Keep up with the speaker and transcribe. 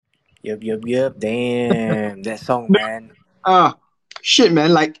Yup, yup, yup. Damn, that song, man. Uh Shit,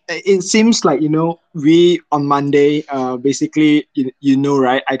 man. Like it seems like we on Monday. Basically,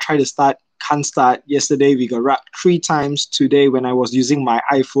 right? I try to start, can't start. Yesterday we got wrapped 3 times. Today when I was using my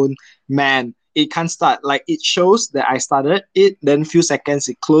iPhone, man, it can't start. Like it shows that I started it, then few seconds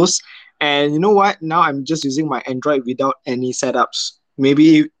it closed. And you know what? Now I'm just using my Android without any setups.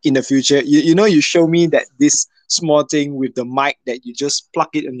 Maybe in the future, you show me that this small thing with the mic that you just plug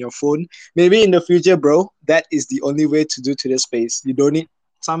it in your phone. Maybe in the future, bro, that is the only way to do Twitter Space. You don't need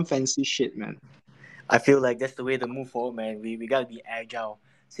some fancy shit, man. I feel like that's the way to move forward, man. We gotta be agile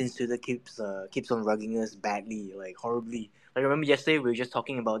since Twitter keeps on rugging us badly, like horribly. Like remember yesterday we were just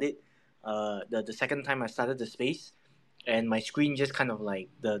talking about it. The second time I started the space, and my screen just kind of like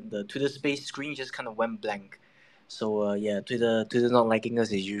the Twitter space screen just kind of went blank. So yeah, Twitter not liking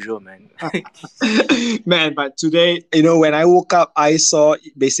us as usual, man. Man, but today, when I woke up, I saw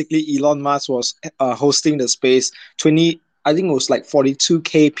basically Elon Musk was hosting the space. 20, I think it was like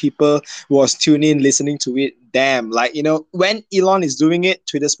 42K people was tuning in, listening to it. Damn, like, when Elon is doing it,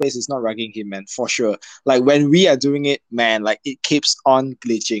 Twitter Space is not rugging him, man, for sure. Like, when we are doing it, man, like, it keeps on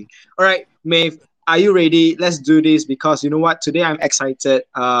glitching. All right, Maeve, are you ready? Let's do this because you know what? Today I'm excited.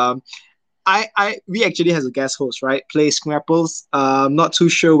 We actually has a guest host, right? Play Scrapples. Not too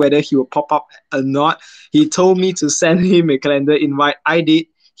sure whether he will pop up or not. He told me to send him a calendar invite. I did.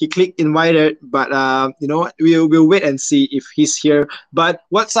 He clicked invited, but you know what? We'll wait and see if he's here. But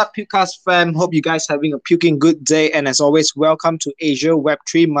what's up, Pukast fam? Hope you guys having a puking good day. And as always, welcome to Asia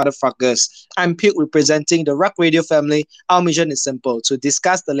Web3 motherfuckers. I'm Puke representing the Rock Radio family. Our mission is simple: to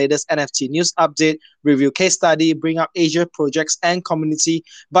discuss the latest NFT news update, review case study, bring up Asia projects and community,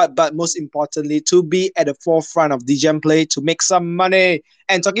 but most importantly, to be at the forefront of DGen play to make some money.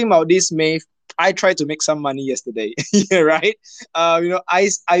 And talking about this, Maeve, I tried to make some money yesterday. Yeah, right? I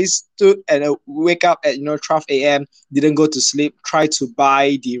stood and wake up at 12 a.m. Didn't go to sleep. Tried to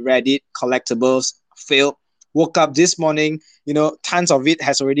buy the Reddit collectibles. Failed. Woke up this morning. Tons of it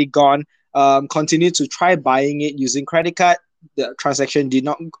has already gone. Continue to try buying it using credit card. The transaction did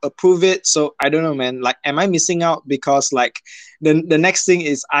not approve it, so I don't know, man. Like, am I missing out? Because like the next thing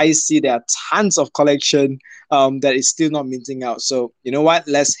is I see there are tons of collection that is still not minting out. So you know what?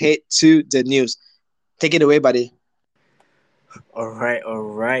 Let's head to the news. Take it away, buddy. Alright,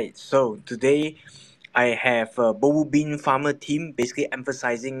 alright. So today I have a Bobo Bean Farmer team basically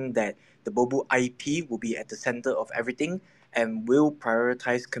emphasizing that the Bobo IP will be at the center of everything and will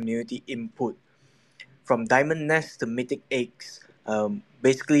prioritize community input. From Diamond Nest to Mythic Eggs,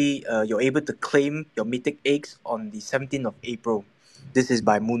 basically you're able to claim your Mythic Eggs on the 17th of April. This is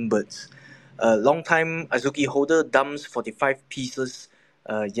by Moonbirds. A long-time Azuki holder dumps 45 pieces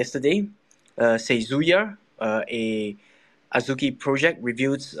yesterday. Seizuya, a Azuki project,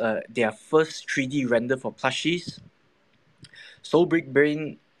 reveals their first 3D render for plushies. Soul Big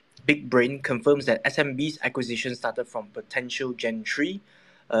Brain confirms that SMB's acquisition started from potential Gen 3.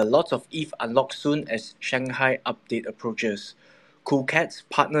 Lots of ETH unlocked soon as Shanghai update approaches. Cool Cats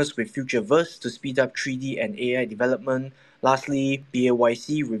partners with Futureverse to speed up 3D and AI development. Lastly,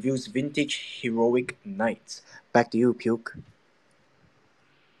 BAYC reveals vintage heroic knights. Back to you, Puke.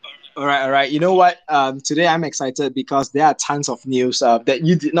 All right, all right. You know what? Today I'm excited because there are tons of news that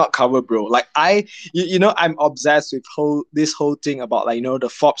you did not cover, bro. Like I'm obsessed with this whole thing about like the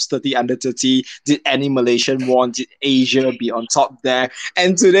Forbes 30 under 30. Did any Malaysian won? Did Asia be on top there?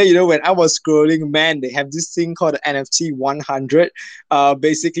 And today, when I was scrolling, man, they have this thing called the NFT 100.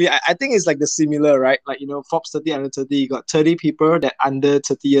 Basically, I think it's like the similar, right? Like Forbes 30 under 30. You got 30 people that under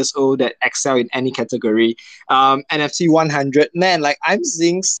 30 years old that excel in any category. NFT 100, man, like I'm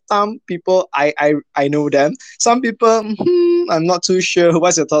seeing some people, I know them, some people, I'm not too sure.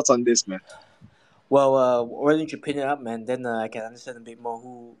 What's your thoughts on this, man? Well, why don't you pin it up, man? Then I can understand a bit more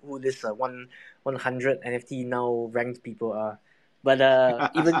who this 100 NFT now ranked people are. But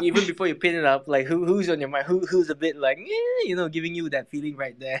even before you pin it up, like who's on your mind? Who's a bit like giving you that feeling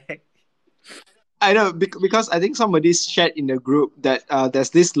right there. I know because I think somebody shared in the group that there's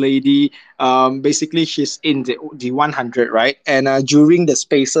this lady. Basically, she's in the 100, right? And during the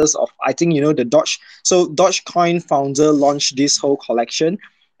spaces of I think the Doge. So Dogecoin founder launched this whole collection,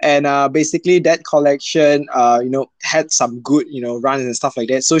 and basically that collection had some good runs and stuff like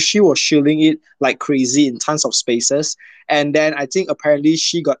that. So she was shilling it like crazy in tons of spaces, and then I think apparently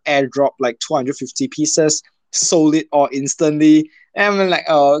she got airdropped like 250 pieces, sold it all instantly, and I'm like,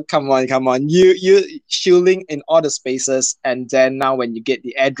 oh, come on. You shielding in all the spaces, and then now when you get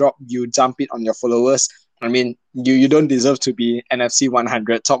the airdrop, you dump it on your followers. I mean, you don't deserve to be NFC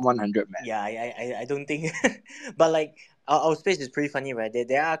 100, top 100, man. Yeah, I don't think, but like our space is pretty funny, right?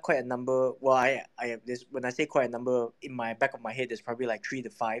 There are quite a number. Well, I have this when I say quite a number in my back of my head, there's probably like three to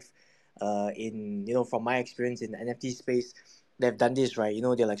five. In from my experience in the NFT space, they've done this right.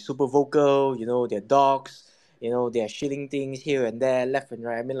 They're like super vocal. They're dogs. They're shilling things here and there, left and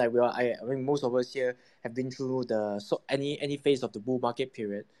right. I mean, like I mean, most of us here have been through any phase of the bull market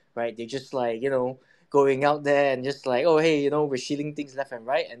period, right? They just like going out there and just like, oh hey, we're shilling things left and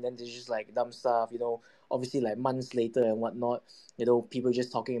right, and then there's just like dumb stuff, obviously like months later and whatnot, people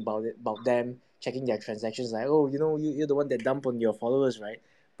just talking about them, checking their transactions, like, oh, you're the one that dump on your followers, right?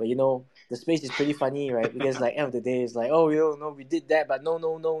 But the space is pretty funny, right? Because like end of the day, it's like, oh, no, we did that, but no,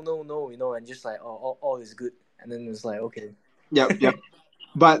 no, no, no, no, and just like, oh, all is good, and then it's like, okay. Yep, yep.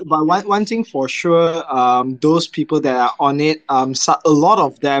 But one thing for sure, those people that are on it, a lot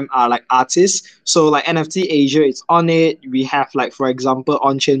of them are like artists. So like NFT Asia is on it. We have like for example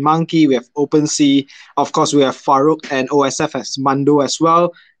On Chain Monkey, we have OpenSea, of course we have Farouk and OSF as Mando as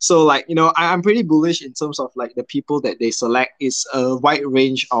well. So like I'm pretty bullish in terms of like the people that they select is a wide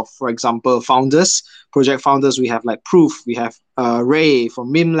range of, for example, founders, project founders. We have like Proof, we have Ray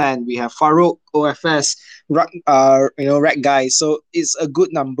from Mimland, we have Farouk, OFS, rag guys. So it's a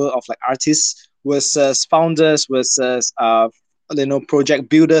good number of like artists versus founders versus project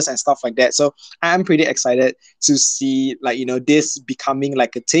builders and stuff like that. So I'm pretty excited to see like this becoming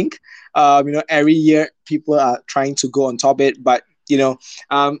like a thing. Every year people are trying to go on top of it, but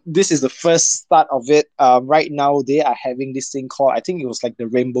this is the first start of it. Right now they are having this thing called, I think it was like the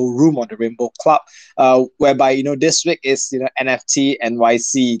Rainbow Room or the Rainbow Club, whereby this week is NFT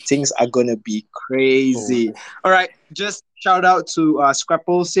NYC. Things are gonna be crazy. Oh, All right, just shout out to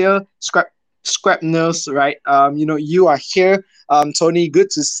Scrapples here, Scrapnels, right? You are here. Tony, good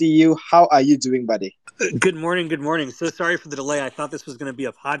to see you. How are you doing, buddy? Good morning. Good morning. So sorry for the delay. I thought this was going to be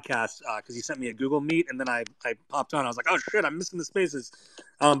a podcast because you sent me a Google Meet, and then I popped on. I was like, oh shit, I'm missing the spaces.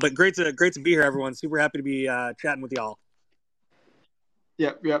 But great to be here, everyone. Super happy to be chatting with y'all.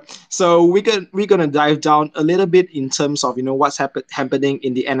 Yep, yep. So we're gonna dive down a little bit in terms of what's happening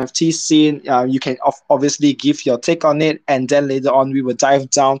in the NFT scene. You can obviously give your take on it, and then later on we will dive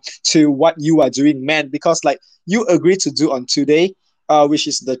down to what you are doing, man. Because like you agreed to do on today, which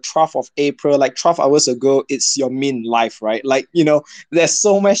is the 12th of April, like 12 hours ago, it's your Min life, right? Like there's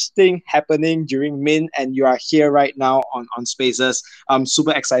so much thing happening during Min, and you are here right now on Spaces. I'm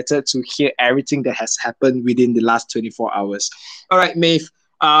super excited to hear everything that has happened within the last 24 hours. All right, Maeve.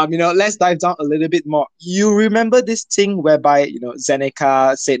 Let's dive down a little bit more. You remember this thing whereby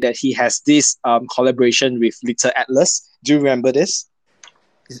Zeneca said that he has this collaboration with Little Atlas. Do you remember this?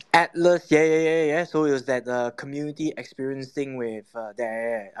 it's Atlas, yeah, yeah, yeah, yeah. So it was that community experience thing with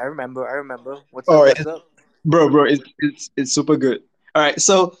there. I remember. What's All up? right, What's up? bro, it's super good. All right,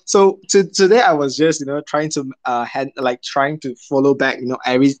 so today I was just trying to trying to follow back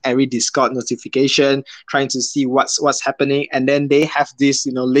every Discord notification, trying to see what's happening, and then they have this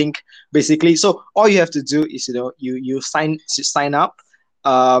link basically. So all you have to do is you sign up,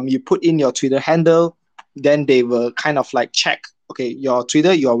 you put in your Twitter handle, then they will kind of like check. Okay, your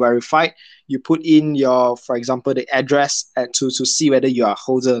Twitter, you are verified. You put in your, for example, the address to see whether you are a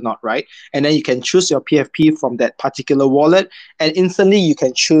holder or not, right? And then you can choose your PFP from that particular wallet, and instantly you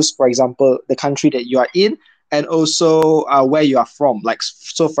can choose, for example, the country that you are in, and also where you are from. Like,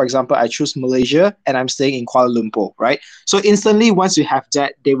 so for example, I choose Malaysia and I'm staying in Kuala Lumpur, right? So instantly once you have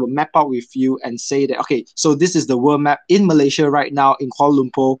that, they will map out with you and say that, okay, so this is the world map in Malaysia right now. In Kuala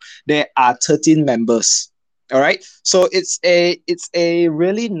Lumpur there are 13 members. All right, so it's a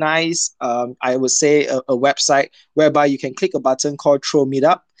really nice, I would say, a website whereby you can click a button called Throw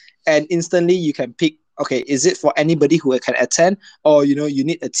Meetup, and instantly you can pick, okay, is it for anybody who can attend, or you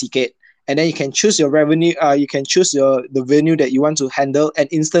need a ticket, and then you can choose your revenue. You can choose the venue that you want to handle, and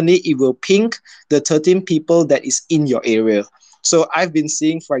instantly it will ping the 13 people that is in your area. So I've been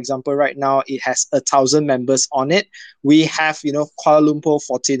seeing, for example, right now it has 1,000 members on it. We have Kuala Lumpur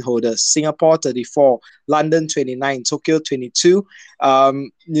 14 holders, Singapore 34, London 29, Tokyo 22,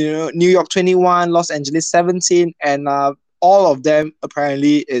 New York 21, Los Angeles 17, and all of them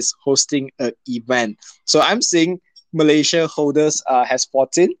apparently is hosting an event. So I'm seeing Malaysia holders has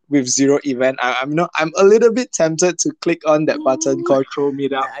 14 with zero event. I'm a little bit tempted to click on that button Ooh. called Throw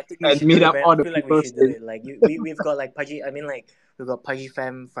Meetup I think we and should do meet it, up man. all I the feel like we people should do in. it. Like we've got like Pudgy. I mean, like we've got Pudgy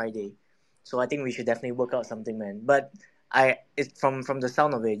Fam Friday, so I think we should definitely work out something, man. But it's from the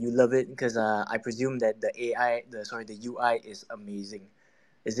sound of it, you love it because I presume that the AI, the UI is amazing.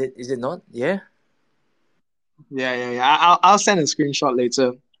 Is it not? Yeah. Yeah, yeah, yeah. I'll send a screenshot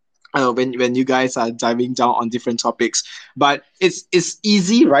later. when you guys are diving down on different topics. But it's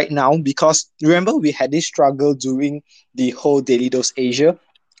easy right now because remember we had this struggle during the whole Daily Dose Asia,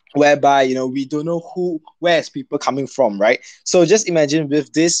 whereby we don't know where is people coming from, right? So just imagine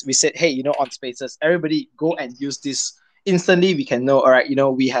with this, we said, hey, on Spaces, everybody go and use this. Instantly we can know, all right,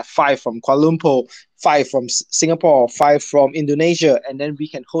 we have five from Kuala Lumpur, five from Singapore, five from Indonesia, and then we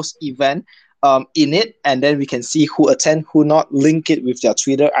can host event in it, and then we can see who attend, who not, link it with their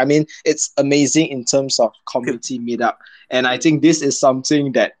Twitter. I mean, it's amazing in terms of community meetup. And I think this is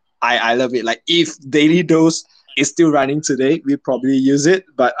something that I love it. Like if Daily Dose is still running today, we probably use it,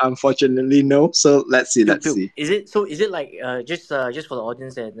 but unfortunately no. So let's see, Phil, let's Phil, see. is it so? Is it like just for the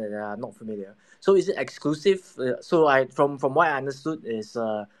audience that are not familiar? So is it exclusive? So I from what I understood is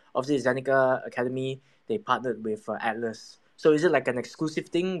obviously Zenica Academy, they partnered with Atlas. So is it like an exclusive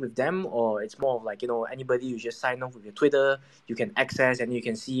thing with them, or it's more of like anybody you just sign off with your Twitter, you can access and you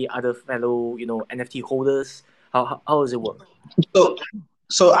can see other fellow NFT holders. How does it work? So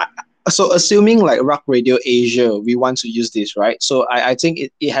so I, so assuming like Rock Radio Asia, we want to use this, right? So I think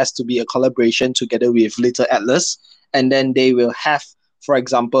it has to be a collaboration together with Little Atlas, and then they will have, for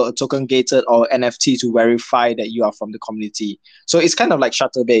example, a token gated or NFT to verify that you are from the community. So it's kind of like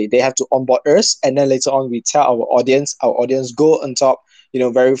Shuttle Bay. They have to onboard us, and then later on we tell our audience go on top,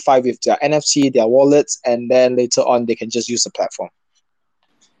 verify with their NFT, their wallets, and then later on they can just use the platform.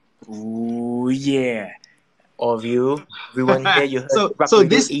 Ooh yeah. All of you, everyone here, you heard Rock So Radio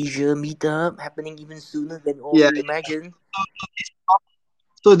this Asia meetup happening even sooner than all of yeah you imagine.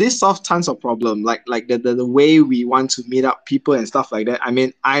 so this solves tons of problem, like the way we want to meet up people and stuff like that. I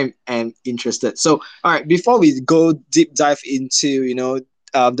mean, I am interested. So all right, before we go deep dive into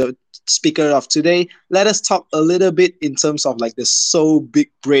the speaker of today, let us talk a little bit in terms of like the so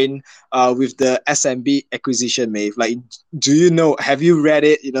big brain with the SMB acquisition, Maeve. Like, do you know, have you read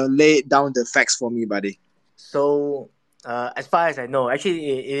it, lay down the facts for me, buddy? So, as far as I know, actually,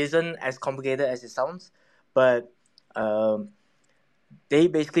 it isn't as complicated as it sounds, but um, they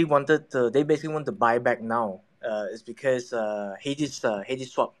basically want to buy back now. It's because Hades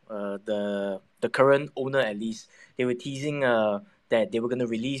Swap, the current owner at least, they were teasing that they were gonna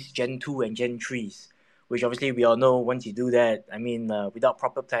release Gen 2 and Gen 3s, which obviously we all know once you do that, I mean, without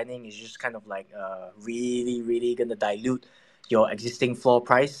proper planning, it's just kind of like really really gonna dilute your existing floor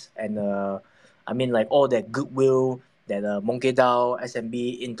price, and I mean like all that goodwill that Monkey DAO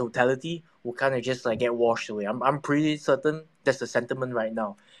SMB in totality will kind of just like get washed away. I'm pretty certain that's the sentiment right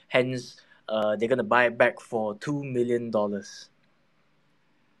now. Hence, they're gonna buy it back for $2 million.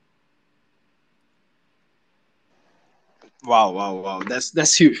 Wow, wow, wow.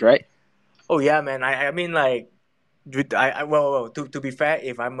 That's huge, right? Oh yeah, man. I mean like, to be fair,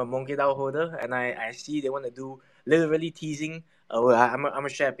 if I'm a Monkey DAO holder and I see they want to do literally teasing, I'm gonna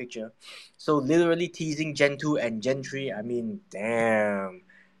share a picture. So literally teasing Gen 2 and Gen 3. I mean, damn.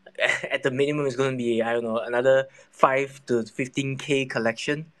 At the minimum, it's gonna be I don't know another 5 to 15K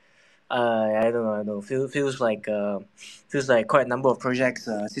collection. I don't know. I don't know. Feels like quite a number of projects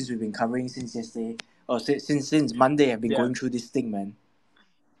since we've been covering since yesterday or since Monday. I've been Yeah. going through this thing, man.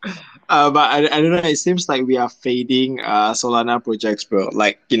 But I don't know. It seems like we are fading Solana projects, bro.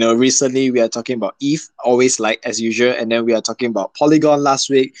 Like recently we are talking about ETH, always like as usual, and then we are talking about Polygon last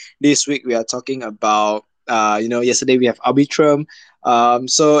week. This week we are talking about yesterday we have Arbitrum.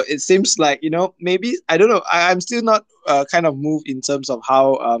 So it seems like maybe I don't know. I'm still not kind of moved in terms of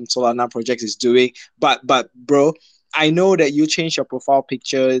how Solana projects is doing, but bro. I know that you changed your profile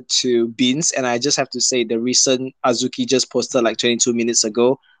picture to Beans, and I just have to say the recent Azuki just posted like 22 minutes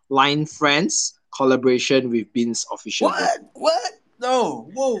ago. Line Friends collaboration with Beans official, bro. What? What? No.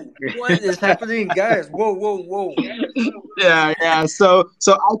 Whoa. What is happening, guys? Whoa, whoa, whoa. Yeah. So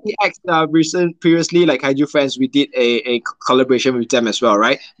IPX recent previously like Kaiju Friends, we did a collaboration with them as well,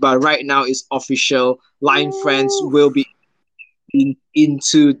 right? But right now it's official. Line Friends Woo. will be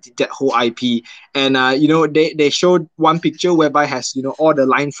into that whole IP, and they showed one picture whereby has all the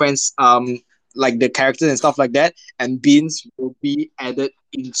Line Friends like the characters and stuff like that, and Beans will be added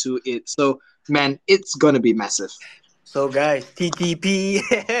into it. So man, it's gonna be massive. So, guys, TTP.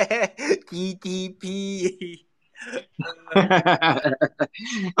 TTP.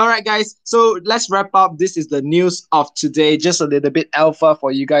 All right, guys. So let's wrap up. This is the news of today. Just a little bit alpha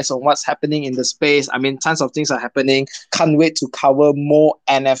for you guys on what's happening in the space. I mean, tons of things are happening. Can't wait to cover more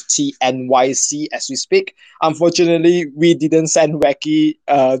NFT NYC as we speak. Unfortunately, we didn't send Wacky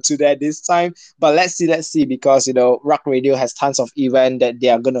to that this time. But let's see, because Rock Radio has tons of event that they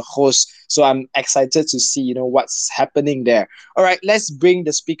are gonna host. So I'm excited to see what's happening there. All right, let's bring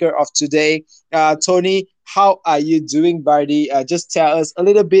the speaker of today. Tony, how are you doing, Bardi? Just tell us a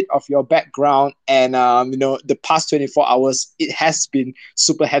little bit of your background and the past 24 hours. It has been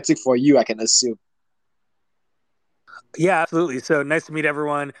super hectic for you, I can assume. Yeah, absolutely. So nice to meet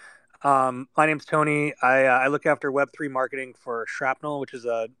everyone. My name's Tony. I look after Web3 marketing for Shrapnel, which is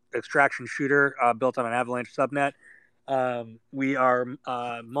a extraction shooter built on an Avalanche subnet. We are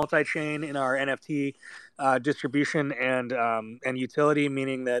multi-chain in our NFT distribution and utility,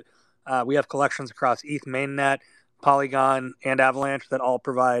 meaning that we have collections across ETH mainnet, Polygon, and Avalanche that all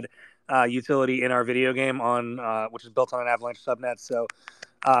provide utility in our video game on which is built on an Avalanche subnet. So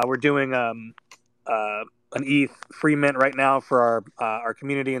we're doing uh, an ETH free mint right now for our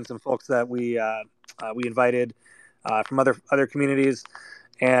community and some folks that we invited from other communities,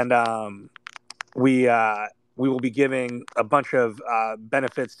 and we will be giving a bunch of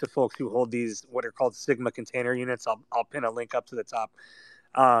benefits to folks who hold these what are called Sigma container units. I'll pin a link up to the top.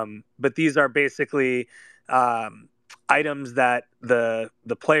 But these are basically items that the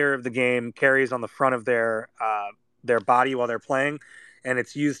player of the game carries on the front of their body while they're playing, and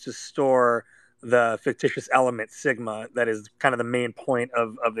it's used to store the fictitious element sigma that is kind of the main point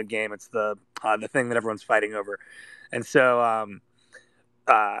of the game. It's the thing that everyone's fighting over, and so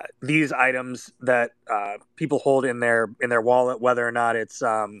these items that people hold in their wallet, whether or not it's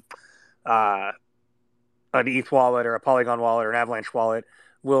uh, an ETH wallet or a Polygon wallet or an Avalanche wallet,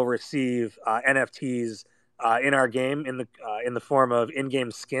 will receive NFTs in our game in the form of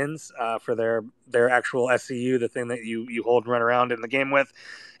in-game skins for their actual SCU, the thing that you hold and run around in the game with,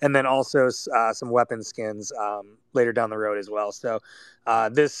 and then also some weapon skins later down the road as well. So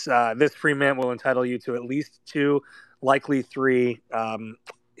this free mint will entitle you to at least two, likely three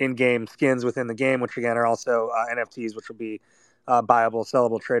in-game skins within the game, which again are also NFTs, which will be buyable,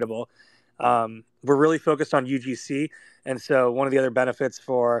 sellable, tradable. We're really focused on UGC, and so one of the other benefits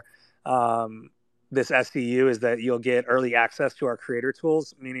for this SCU is that you'll get early access to our creator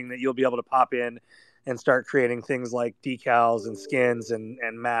tools, meaning that you'll be able to pop in and start creating things like decals and skins and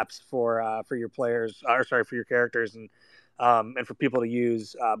maps for your players, or sorry, for your characters and for people to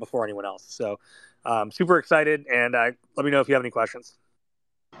use before anyone else. So super excited, and let me know if you have any questions.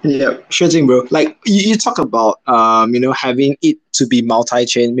 Yeah, sure thing, bro. Like you talk about having it to be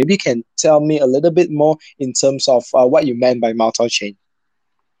multi-chain. Maybe you can tell me a little bit more in terms of what you meant by multi-chain.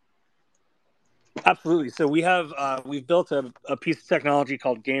 Absolutely. So we've built a piece of technology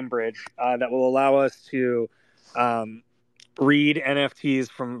called GameBridge that will allow us to um, read NFTs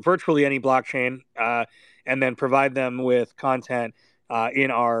from virtually any blockchain and then provide them with content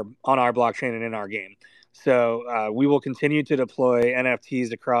on our blockchain and in our game. So we will continue to deploy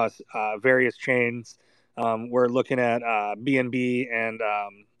NFTs across various chains. We're looking at BNB and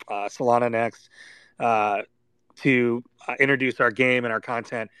Solana next uh, to introduce our game and our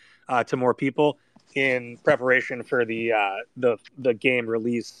content to more people in preparation for the game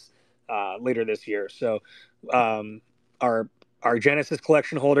release later this year. So um, our our Genesis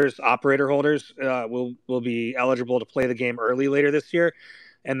collection holders, operator holders, will be eligible to play the game early later this year,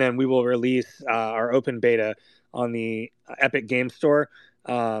 and then we will release our open beta on the Epic Game Store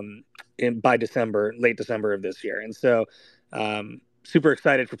by late December of this year. And so, super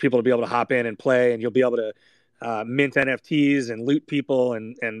excited for people to be able to hop in and play, and you'll be able to mint NFTs and loot people,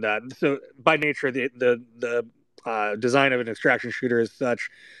 and so by nature the design of an extraction shooter is such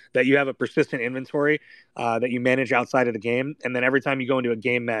that you have a persistent inventory that you manage outside of the game, and then every time you go into a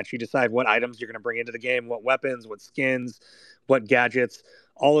game match, you decide what items you're going to bring into the game, what weapons, what skins, what gadgets.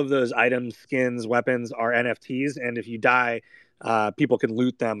 All of those items, skins, weapons are NFTs, and if you die, people can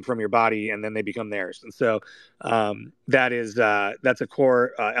loot them from your body, and then they become theirs. And so that's a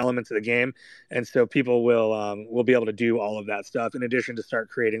core element to the game, and so people will be able to do all of that stuff in addition to start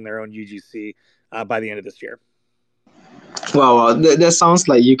creating their own UGC by the end of this year. Wow, that sounds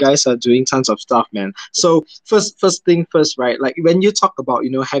like you guys are doing tons of stuff, man. So first thing first, right? Like when you talk about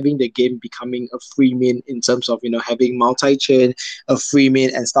having the game becoming a free mint in terms of having multi-chain, a free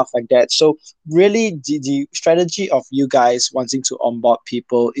mint and stuff like that. So really, the strategy of you guys wanting to onboard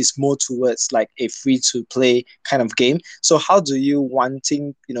people is more towards like a free to play kind of game. So how do you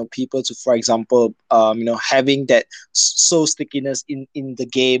wanting people to, for example, having that soul stickiness in the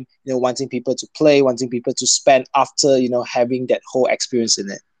game, wanting people to play, wanting people to spend after having that whole experience in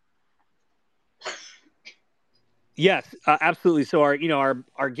it. Yes, absolutely. So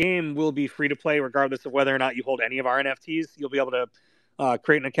our game will be free to play regardless of whether or not you hold any of our NFTs. You'll be able to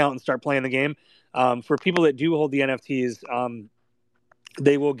create an account and start playing the game. For people that do hold the NFTs,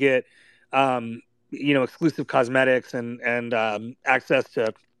 they will get exclusive cosmetics and access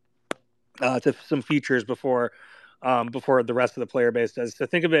to some features before before the rest of the player base does. So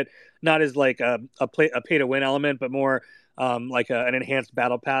think of it not as like a pay to win element, but more like an enhanced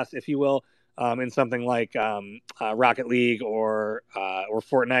battle pass, if you will, in something like Rocket League or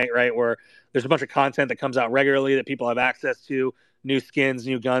Fortnite, right? Where there's a bunch of content that comes out regularly that people have access to, new skins,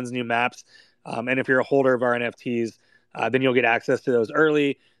 new guns, new maps. And if you're a holder of our NFTs, then you'll get access to those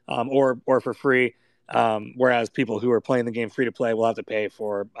early or for free. Whereas people who are playing the game free to play will have to pay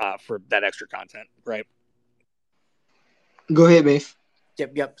for that extra content, right? Go ahead, Maeve.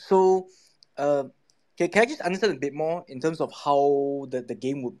 Yep. So, uh, can I just understand a bit more in terms of how the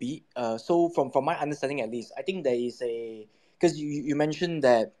game would be? So from my understanding at least, I think there is a, because you mentioned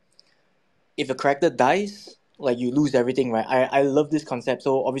that if a character dies, like you lose everything, right? I love this concept.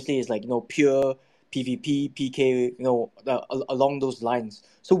 So obviously it's like, pure PvP, PK, along those lines.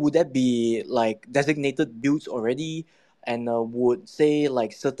 So would that be like designated builds already? And would say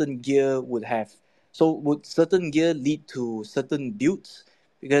like certain gear would have, so would certain gear lead to certain builds?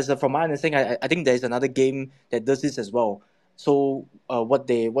 Because from my understanding, I think there's another game that does this as well. So what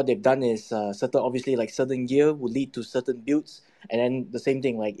they've done is certain, obviously, like certain gear would lead to certain builds, and then the same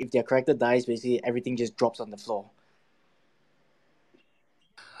thing, like if their character dies, basically everything just drops on the floor.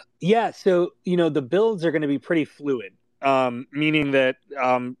 Yeah, so the builds are going to be pretty fluid, meaning that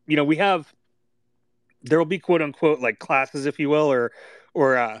we have there will be quote unquote like classes, if you will,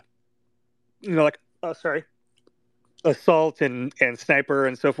 or like sorry, assault and sniper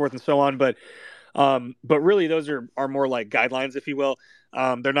and so forth and so on. But really those are more like guidelines, if you will.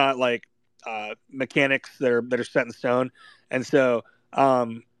 They're not like mechanics that are set in stone, and so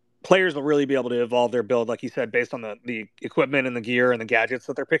players will really be able to evolve their build, like you said, based on the equipment and the gear and the gadgets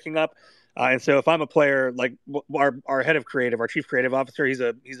that they're picking up. And so if I'm a player, like our head of creative, our chief creative officer, he's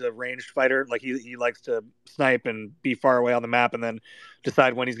a ranged fighter. Like he likes to snipe and be far away on the map and then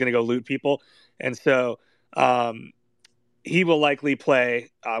decide when he's going to go loot people. And so um, he will likely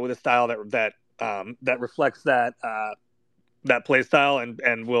play with a style that reflects that play style,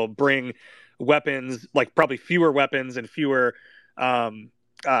 and will bring weapons, like probably fewer weapons and fewer um,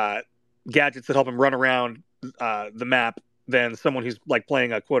 uh, gadgets that help him run around the map than someone who's like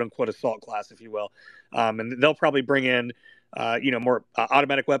playing a quote unquote assault class, if you will. And they'll probably bring in more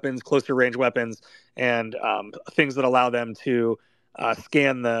automatic weapons, closer range weapons, and things that allow them to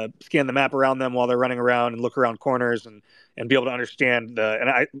scan the map around them while they're running around and look around corners and be able to understand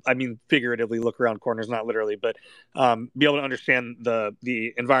I mean figuratively look around corners, not literally, but be able to understand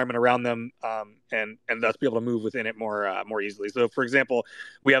the environment around them, and thus be able to move within it more easily. So, for example,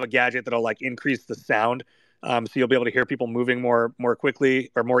 we have a gadget that'll like increase the sound, so you'll be able to hear people moving more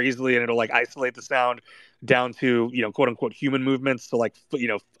quickly or more easily, and it'll like isolate the sound down to quote unquote human movements, so like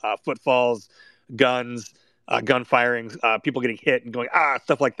footfalls, guns. Gun firings, people getting hit and going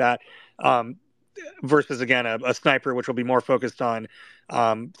stuff like that. Um, Versus again a sniper, which will be more focused on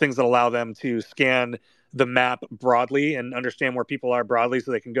things that allow them to scan the map broadly and understand where people are broadly,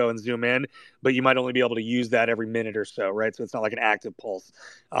 so they can go and zoom in. But you might only be able to use that every minute or so, right? So it's not like an active pulse.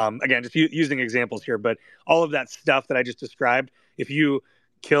 Again, just using examples here, but all of that stuff that I just described, if you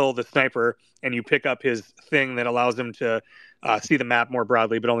kill the sniper and you pick up his thing that allows him to see the map more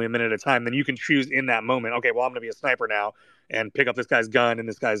broadly, but only a minute at a time, then you can choose in that moment, okay, well, I'm going to be a sniper now and pick up this guy's gun and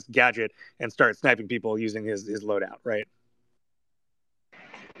this guy's gadget and start sniping people using his loadout, right?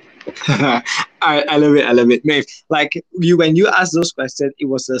 I love it. I love it, Maeve. Like you, when you asked those questions, it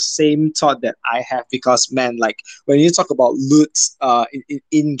was the same thought that I have because man, like when you talk about loots,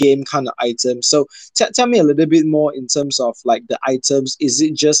 in game kind of items. So tell me a little bit more in terms of like the items. Is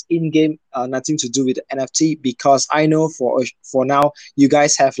it just in game, nothing to do with the NFT? Because I know for now you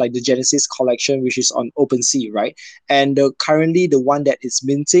guys have like the Genesis collection, which is on OpenSea, right? And currently the one that is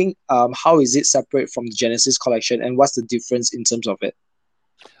minting, how is it separate from the Genesis collection, and what's the difference in terms of it?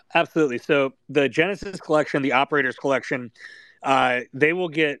 Absolutely. So the Genesis collection, the Operators collection, they will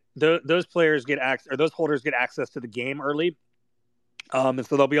get those players get access, or those holders get access to the game early, and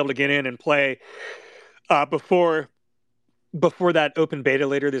so they'll be able to get in and play before that open beta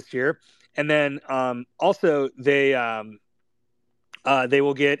later this year. And then also they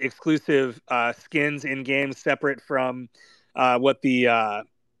will get exclusive skins in games separate from what the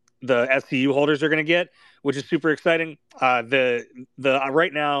SCU holders are going to get, which is super exciting. The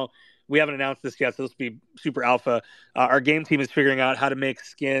right now we haven't announced this yet, so this will be super alpha. Our game team is figuring out how to make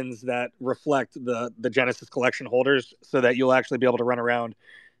skins that reflect the Genesis collection holders, so that you'll actually be able to run around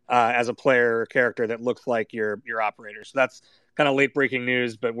as a player or character that looks like your operator. So that's kind of late breaking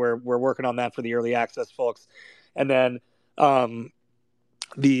news, but we're working on that for the early access folks. And then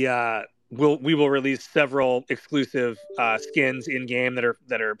the we will release several exclusive skins in game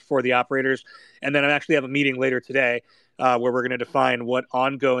that are for the operators, and then I actually have a meeting later today where we're going to define what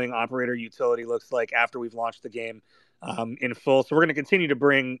ongoing operator utility looks like after we've launched the game in full. So we're going to continue to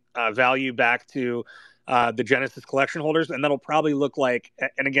bring value back to the Genesis collection holders, and that'll probably look like.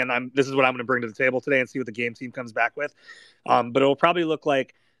 And again, this is what I'm going to bring to the table today and see what the game team comes back with. But it'll probably look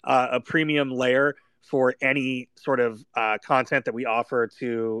like a premium layer for any sort of content that we offer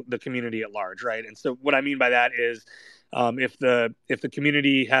to the community at large, right? And so what I mean by that is if the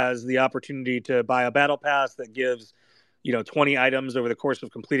community has the opportunity to buy a battle pass that gives 20 items over the course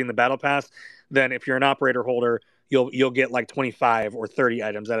of completing the battle pass, then if you're an operator holder, you'll get like 25 or 30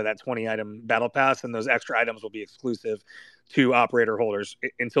 items out of that 20 item battle pass, and those extra items will be exclusive to operator holders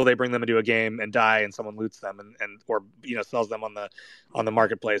until they bring them into a game and die and someone loots them and or sells them on the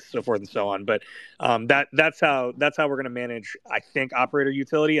marketplace, so forth and so on. But that's how we're going to manage, I think, operator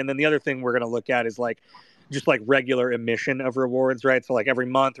utility. And then the other thing we're going to look at is just like regular emission of rewards, right? So like every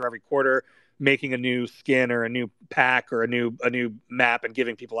month or every quarter, making a new skin or a new pack or a new map and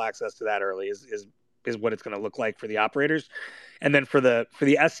giving people access to that early is what it's going to look like for the operators. And then for the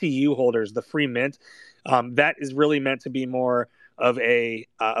SCU holders, the free mint, that is really meant to be more of a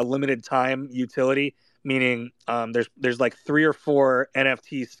limited time utility, meaning there's like 3 or 4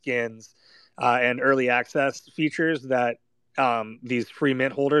 NFT skins and early access features that these free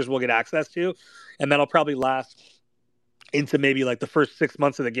mint holders will get access to, and that'll probably last into maybe like the first 6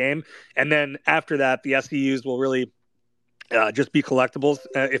 months of the game. And then after that, the SCUs will really just be collectibles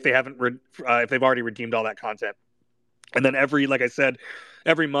if they haven't if they've already redeemed all that content. And then like I said,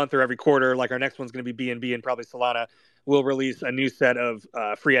 every month or every quarter, like our next one's going to be BNB and probably Solana, we'll release a new set of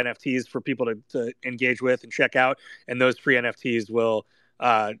free NFTs for people to engage with and check out. And those free NFTs will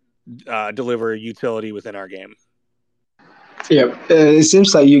deliver utility within our game. Yeah, it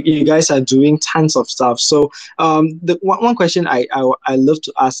seems like you guys are doing tons of stuff. So the one question I love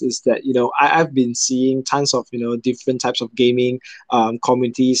to ask is that I've been seeing tons of different types of gaming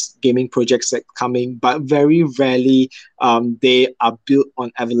communities, gaming projects that coming, but very rarely they are built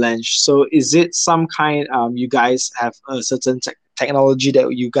on Avalanche. So is it some kind you guys have a certain technology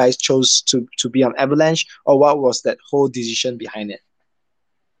that you guys chose to be on Avalanche, or what was that whole decision behind it?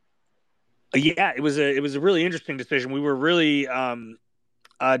 Yeah, it was a really interesting decision. We were really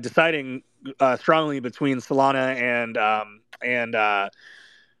deciding strongly between Solana and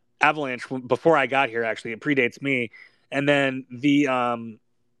Avalanche before I got here. Actually, it predates me, and then the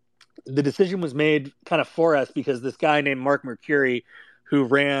decision was made kind of for us because this guy named Mark Mercuri, who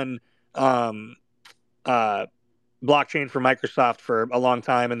ran blockchain for Microsoft for a long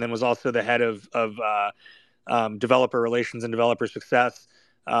time, and then was also the head of developer relations and developer success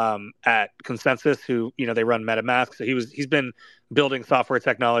at Consensus, who they run MetaMask. So he's been building software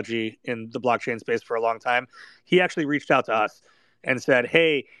technology in the blockchain space for a long time. He actually reached out to us and said,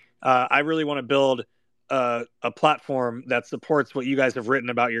 "Hey, I really want to build a platform that supports what you guys have written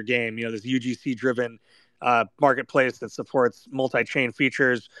about your game. This UGC driven marketplace that supports multi-chain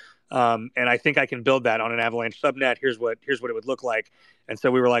features." And I think I can build that on an Avalanche subnet. Here's what it would look like. And so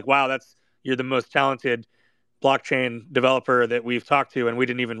we were like, wow, you're the most talented blockchain developer that we've talked to, and we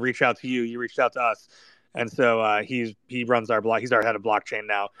didn't even reach out to you. You reached out to us. And so he runs our block. He's our head of blockchain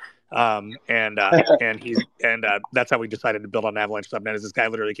now. And that's how we decided to build on Avalanche subnet. Is this guy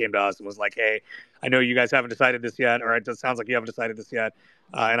literally came to us and was like, "Hey, I know you guys haven't decided this yet, or it sounds like you haven't decided this yet,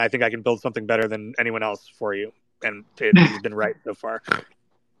 and I think I can build something better than anyone else for you." And he's been right so far.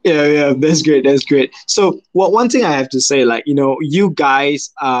 Yeah, that's great. That's great. So, one thing I have to say, you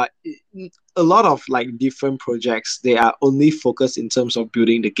guys are a lot of different projects. They are only focused in terms of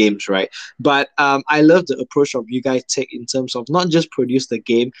building the games, right? But I love the approach of you guys take in terms of not just produce the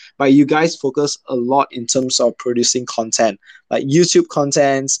game, but you guys focus a lot in terms of producing content, like YouTube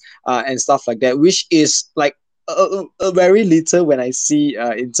contents and stuff like that, which is a very little when I see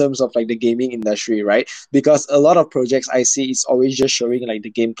in terms of the gaming industry, right? Because a lot of projects I see is always just showing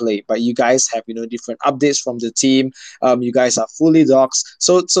the gameplay, but you guys have different updates from the team. You guys are fully docs.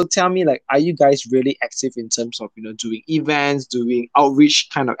 So tell me, are you guys really active in terms of doing events, doing outreach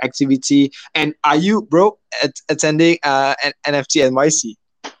kind of activity, and are you attending an NFT NYC?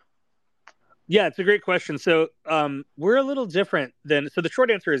 Yeah, it's a great question. So we're a little different so the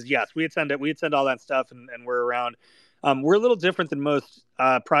short answer is yes, we attend all that stuff and we're around. We're a little different than most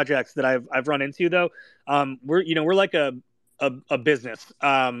projects that I've run into though. We're like a business.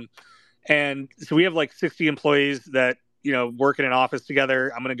 And so we have 60 employees that, work in an office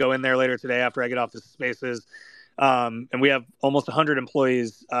together. I'm going to go in there later today after I get off the spaces. And we have almost 100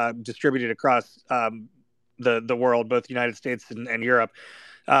 employees distributed across the world, both United States and Europe.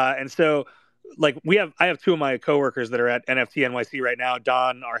 And so, like, I have two of my coworkers that are at NFT NYC right now.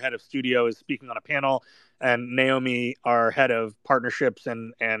 Don, our head of studio, is speaking on a panel, and Naomi, our head of partnerships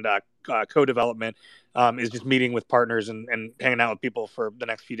and co-development, is just meeting with partners and hanging out with people for the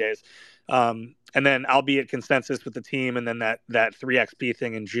next few days. And then I'll be at Consensus with the team, and then that 3XP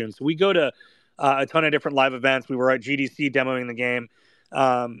thing in June. So we go to a ton of different live events. We were at GDC demoing the game.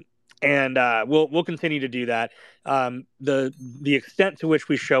 And we'll continue to do that. The extent to which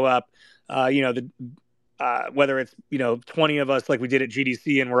we show up, whether it's 20 of us like we did at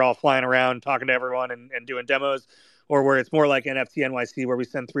GDC and we're all flying around talking to everyone and doing demos, or where it's more like NFT NYC where we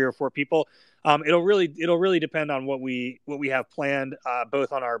send 3 or 4 people. It'll really depend on what we have planned,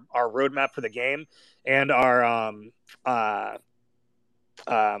 both on our roadmap for the game and our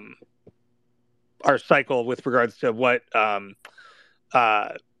cycle with regards to what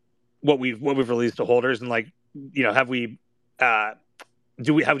we've released to holders, and like, have we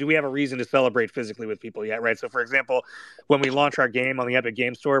do we have a reason to celebrate physically with people yet, right? So for example, when we launch our game on the Epic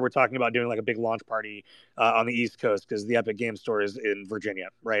Game Store, we're talking about doing like a big launch party on the East Coast, because the Epic Game Store is in Virginia,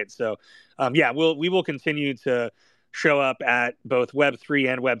 right? So we will continue to show up at both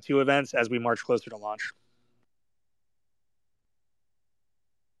Web3 and Web2 events as we march closer to launch.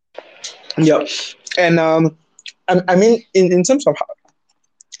 Yeah, and I mean, in terms of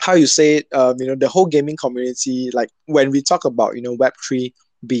how you say it, the whole gaming community, like when we talk about, Web3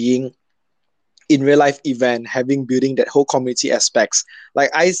 being in real life event, having building that whole community aspects, like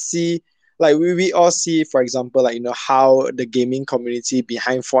I see, like we all see, for example, like, how the gaming community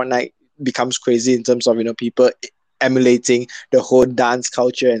behind Fortnite becomes crazy in terms of, people emulating the whole dance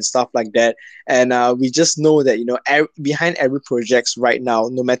culture and stuff like that. And we just know that, behind every project right now,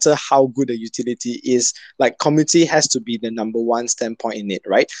 no matter how good the utility is, like community has to be the number one standpoint in it,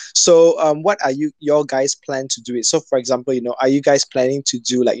 right? So what are your guys plan to do it? So for example, are you guys planning to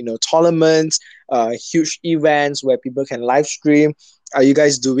do like, tournaments, huge events where people can live stream? Are you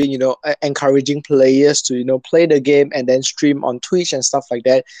guys doing, encouraging players to, play the game and then stream on Twitch and stuff like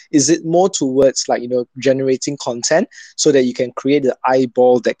that? Is it more towards like, generating content so that you can create the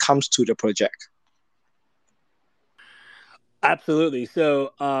eyeball that comes to the project? Absolutely.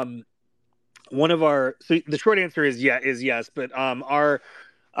 So the short answer is yes, but my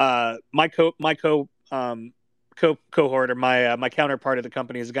cohort, or my counterpart at the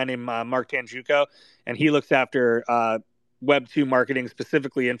company, is a guy named Mark Tanjuko, and he looks after Web2 marketing,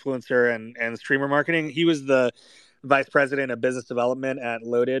 specifically influencer and streamer marketing. He was the vice president of business development at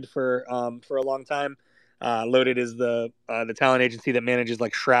Loaded for a long time. Loaded is the talent agency that manages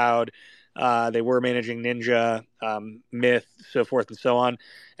like Shroud. They were managing Ninja, Myth, so forth and so on.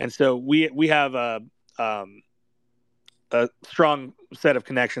 And so we have a strong set of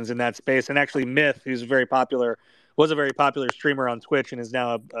connections in that space. And actually, Myth, was a very popular streamer on Twitch and is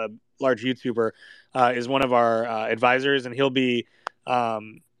now a large YouTuber, is one of our advisors, and he'll be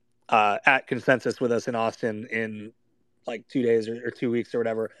at Consensus with us in Austin in like 2 days or 2 weeks or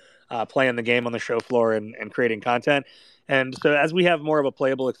whatever, playing the game on the show floor and creating content. And so as we have more of a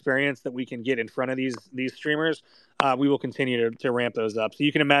playable experience that we can get in front of these streamers, we will continue to ramp those up. So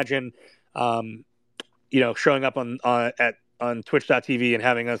you can imagine, showing up on Twitch.tv and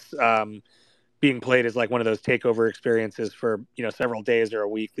having us being played as like one of those takeover experiences for several days or a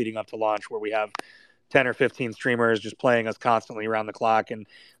week leading up to launch, where we have 10 or 15 streamers just playing us constantly around the clock and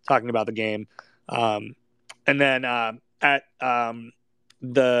talking about the game. And then at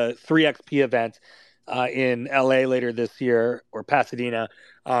the 3XP event in LA later this year, or Pasadena,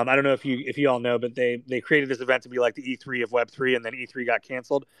 I don't know if you all know, but they created this event to be like the E3 of Web3, and then E3 got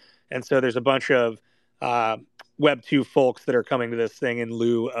canceled. And so there's a bunch of Web2 folks that are coming to this thing in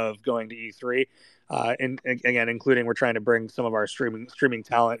lieu of going to E3. And again, including, we're trying to bring some of our streaming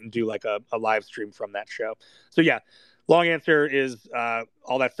talent and do like a live stream from that show. So yeah, long answer is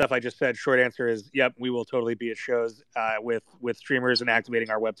all that stuff I just said. Short answer is, yep, we will totally be at shows with streamers and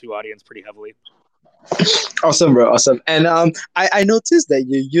activating our Web2 audience pretty heavily. Awesome, bro. Awesome. And I noticed that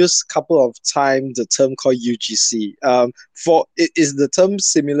you use a couple of times the term called UGC. Is the term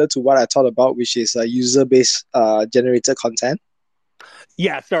similar to what I thought about, which is user-based generated content?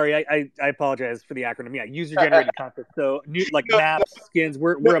 Yeah, sorry, I apologize for the acronym. Yeah, user-generated content. So like maps, skins.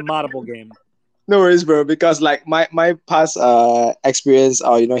 We're a moddable game. No worries, bro. Because like my past experience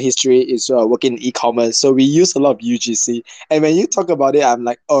or history is working in e-commerce, so we use a lot of UGC. And when you talk about it, I'm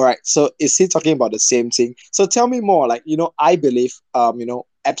like, all right. So is he talking about the same thing? So tell me more. Like I believe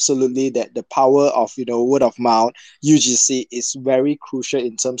absolutely that the power of word of mouth, UGC, is very crucial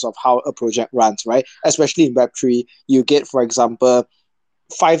in terms of how a project runs, right? Especially in Web3, you get, for example,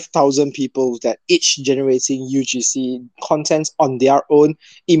 5,000 people that each generating UGC contents on their own,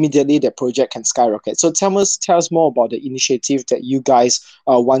 immediately the project can skyrocket. So tell us more about the initiative that you guys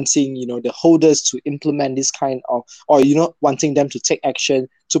are wanting, the holders to implement this kind of, or, wanting them to take action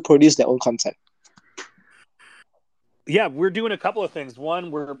to produce their own content. Yeah, we're doing a couple of things. One,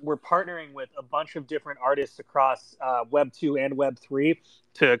 we're partnering with a bunch of different artists across Web 2 and Web 3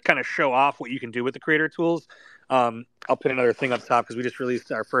 to kind of show off what you can do with the creator tools. I'll put another thing up top because we just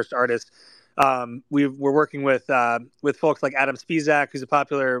released our first artist. We're working with folks like Adam Spizak, who's a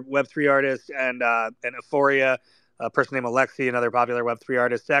popular Web 3 artist, and Euphoria, a person named Alexi, another popular Web 3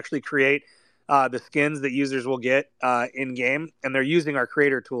 artist, to actually create the skins that users will get in game, and they're using our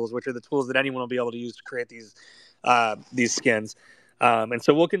creator tools, which are the tools that anyone will be able to use to create these skins. And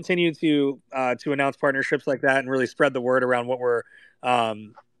so we'll continue to announce partnerships like that and really spread the word around what we're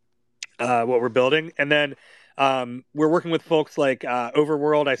building. And then we're working with folks like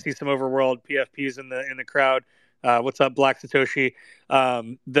Overworld. I see some Overworld PFPs in the crowd. What's up, Black Satoshi?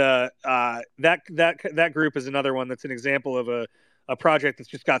 That group is another one that's an example of a project that's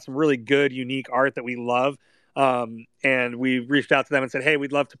just got some really good, unique art that we love. And we reached out to them and said, hey,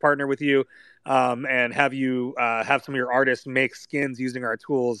 we'd love to partner with you and have you have some of your artists make skins using our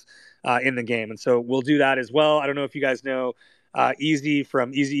tools in the game. And so we'll do that as well. I don't know if you guys know Easy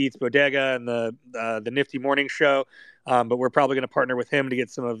from Easy Eats Bodega and the Nifty Morning Show, but we're probably going to partner with him to get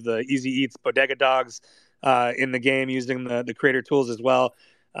some of the Easy Eats Bodega dogs in the game using the creator tools as well.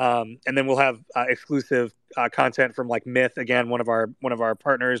 And then we'll have exclusive content from like Myth, again, one of our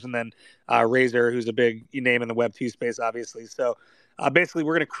partners, and then Razer, who's a big name in the Web 2 space, obviously. So basically,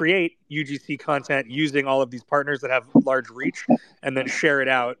 we're going to create UGC content using all of these partners that have large reach, and then share it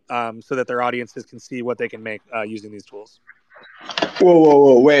out so that their audiences can see what they can make using these tools.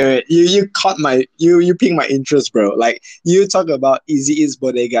 Whoa, wait. You caught you piqued my interest, bro. Like, you talk about Easy Eats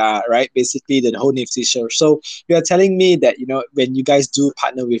Bodega, right? Basically the whole Nifty show. So you're telling me that, when you guys do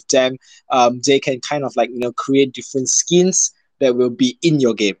partner with them, they can kind of like, create different skins that will be in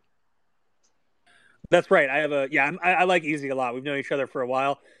your game. That's right. I like Easy a lot. We've known each other for a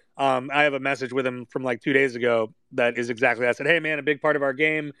while. I have a message with him from like 2 days ago that is exactly that. I said, hey man, a big part of our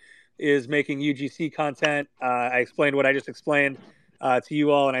game is making UGC content. I explained what I just explained to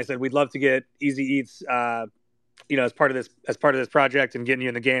you all, and I said we'd love to get Easy Eats, as part of this project and getting you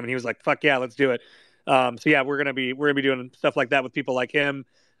in the game. And he was like, "Fuck yeah, let's do it." So yeah, we're gonna be doing stuff like that with people like him.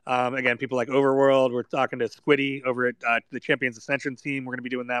 Again, people like Overworld. We're talking to Squiddy over at the Champions Ascension team. We're going to be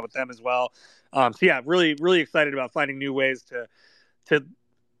doing that with them as well. So yeah, really, really excited about finding new ways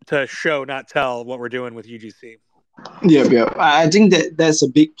to show, not tell, what we're doing with UGC. Yeah. I think that's a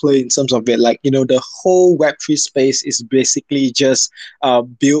big play in terms of it. Like, the whole Web3 space is basically just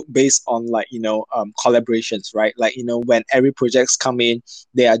built based on like, collaborations, right? Like, when every projects come in,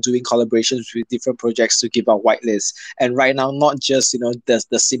 they are doing collaborations with different projects to give out whitelists. And right now, not just,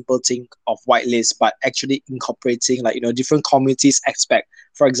 the simple thing of whitelist, but actually incorporating like, different communities aspect.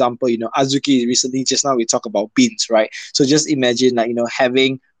 For example, Azuki recently, just now we talk about beans, right? So just imagine like,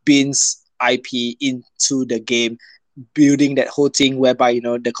 having beans IP into the game, building that whole thing whereby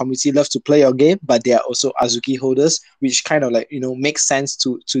the community loves to play your game, but they are also Azuki holders, which kind of like makes sense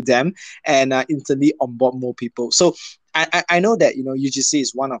to them, and instantly onboard more people. So I know that UGC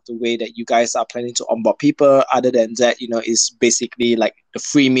is one of the way that you guys are planning to onboard people. Other than that, is basically like the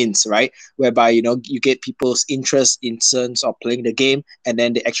free means, right? Whereby you get people's interest in terms of playing the game, and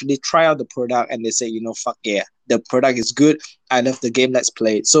then they actually try out the product and they say, fuck yeah, the product is good. I love the game. Let's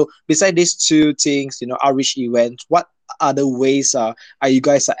play it. So beside these two things, outreach events, what other ways are you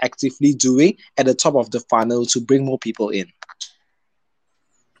guys are actively doing at the top of the funnel to bring more people in?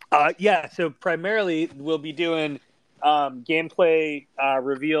 So primarily we'll be doing gameplay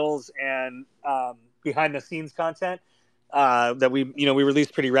reveals and behind the scenes content that we release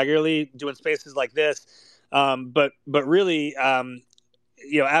pretty regularly, doing spaces like this. But really,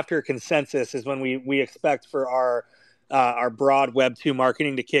 after consensus is when we expect for our broad Web 2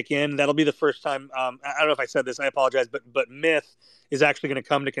 marketing to kick in. That'll be the first time. I don't know if I said this. I apologize, but Myth is actually going to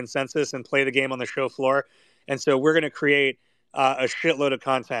come to consensus and play the game on the show floor, and so we're going to create a shitload of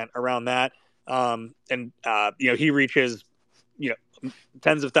content around that. He reaches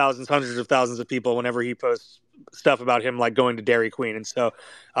tens of thousands, hundreds of thousands of people whenever he posts stuff about him like going to Dairy Queen. And so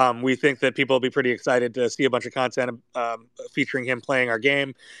we think that people will be pretty excited to see a bunch of content featuring him playing our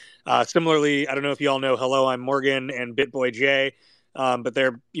game. Similarly, I don't know if you all know Hello, I'm Morgan and BitBoy J, but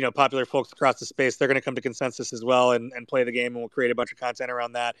they're popular folks across the space. They're going to come to consensus as well and play the game, and we'll create a bunch of content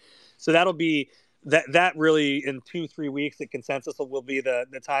around that. So that'll be that really in 2-3 weeks at consensus will be the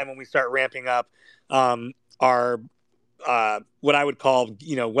time when we start ramping up our what I would call,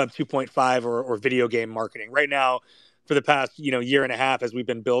 Web 2.5 or video game marketing. Right now, for the past, year and a half, as we've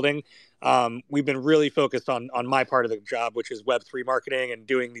been building, we've been really focused on my part of the job, which is Web3 marketing and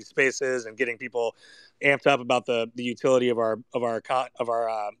doing these spaces and getting people amped up about the utility of our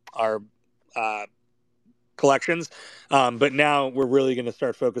collections. But now we're really going to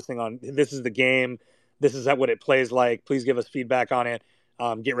start focusing on, this is the game. This is what it plays like. Please give us feedback on it.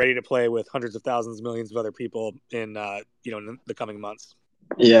 Get ready to play with hundreds of thousands, millions of other people in in the coming months.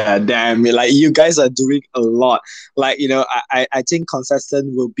 Yeah, damn. Like you guys are doing a lot. Like, I think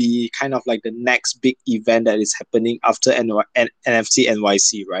Consistent will be kind of like the next big event that is happening after NFT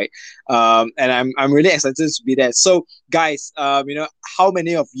NYC, right? And I'm really excited to be there. So guys, how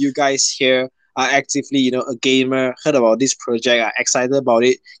many of you guys here are actively, a gamer, heard about this project, are excited about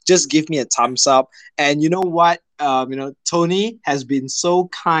it? Just give me a thumbs up. And you know what? Tony has been so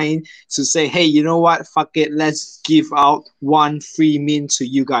kind to say, hey, you know what? Fuck it. Let's give out one free mint to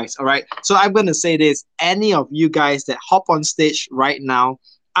you guys. All right. So I'm going to say this. Any of you guys that hop on stage right now,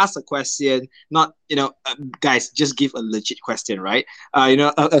 ask a question, not, guys, just give a legit question, right?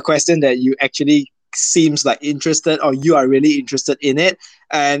 A question that you actually seems like interested or you are really interested in it.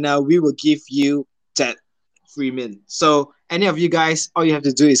 And we will give you that free mint. So any of you guys, all you have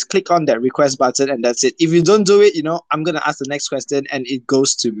to do is click on that request button and that's it. If you don't do it, I'm gonna ask the next question and it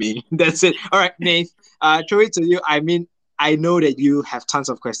goes to me. That's it. All right, Nate, throw it to you. I mean, I know that you have tons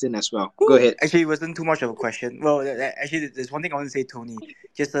of questions as well. Go ahead. Actually, it wasn't too much of a question. Well, actually, there's one thing I want to say, Tony.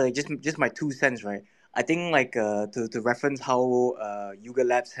 Just my 2 cents, right? I think like to reference how Yuga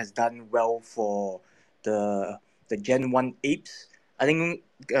Labs has done well for the Gen One apes. I think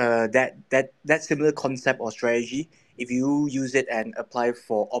that similar concept or strategy, if you use it and apply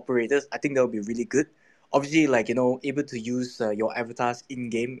for operators, I think that would be really good. Obviously, like able to use your avatars in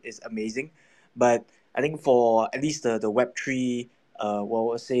game is amazing, but I think for at least the Web3 well,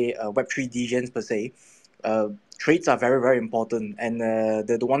 let's say Web3 degens per se, uh, trades are very, very important. And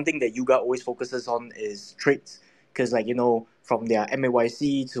the one thing that Yuga always focuses on is trades. Because, like, from their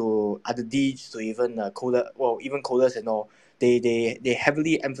MAYC to other deeds to even coder, well, even coders and all, they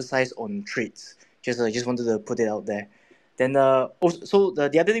heavily emphasize on trades. Just wanted to put it out there. Then also, so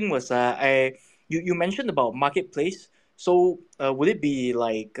the other thing was you mentioned about marketplace. So would it be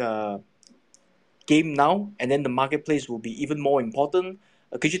like game now, and then the marketplace will be even more important.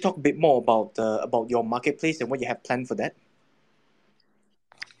 Could you talk a bit more about your marketplace and what you have planned for that?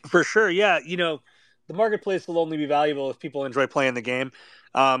 For sure, yeah. The marketplace will only be valuable if people enjoy playing the game.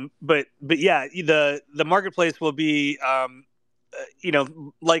 But yeah, the marketplace will be,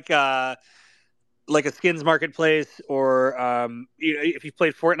 like a skins marketplace, or if you've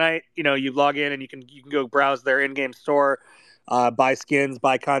played Fortnite, you log in and you can go browse their in-game store, buy skins,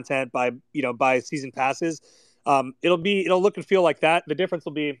 buy content, buy season passes. It'll look and feel like that. The difference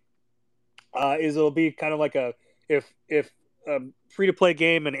will be is it'll be kind of like if free to play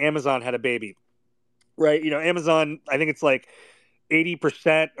game and Amazon had a baby, right? Amazon, I think it's like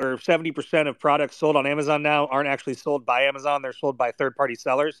 80% or 70% of products sold on Amazon now aren't actually sold by Amazon. They're sold by third party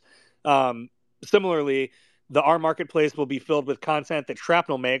sellers. Similarly, our marketplace will be filled with content that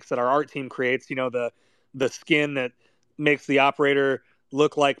Shrapnel makes, that our art team creates. The skin that makes the operator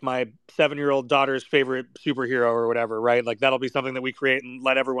look like my 7-year-old daughter's favorite superhero or whatever, right? Like that'll be something that we create and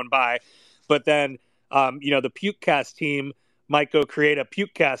let everyone buy. But then, the Pukecast team might go create a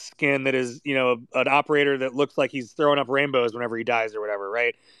Pukecast skin that is, an operator that looks like he's throwing up rainbows whenever he dies or whatever,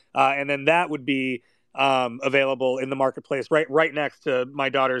 right? And then that would be available in the marketplace, right next to my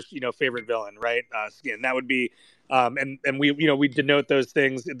daughter's, favorite villain, right? Skin. That would be, and we denote those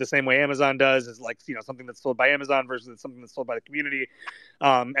things the same way Amazon does, is like, something that's sold by Amazon versus something that's sold by the community.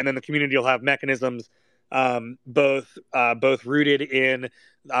 And then the community will have mechanisms, both rooted in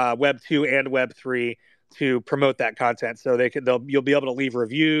Web 2 and Web 3 to promote that content. So you'll be able to leave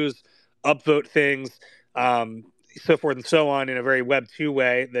reviews, upvote things, so forth and so on, in a very Web 2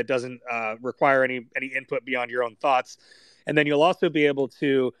 way that doesn't require any input beyond your own thoughts. And then you'll also be able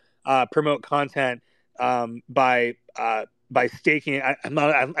to promote content by staking. I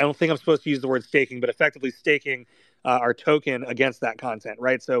don't think I'm supposed to use the word staking, but effectively staking our token against that content,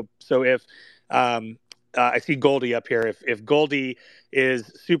 right? So if I see Goldie up here. If Goldie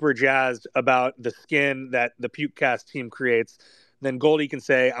is super jazzed about the skin that the Pukecast team creates, then Goldie can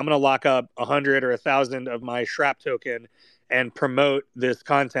say, I'm going to lock up 100 or 1,000 of my Shrap token and promote this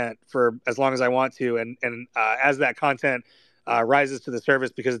content for as long as I want to. And as that content rises to the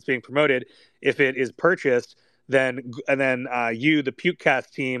surface because it's being promoted, if it is purchased, then you, the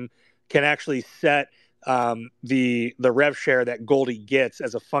Pukecast team, can actually set the rev share that Goldie gets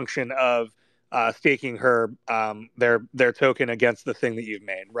as a function of staking her their token against the thing that you've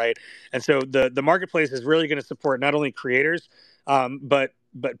made, right? And so the marketplace is really going to support not only creators, but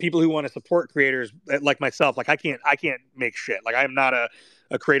people who want to support creators like myself. Like I can't make shit. Like I am not a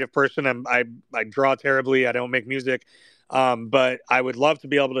creative person. I draw terribly. I don't make music. But I would love to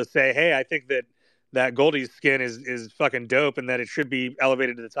be able to say, hey, I think that Goldie's skin is fucking dope, and that it should be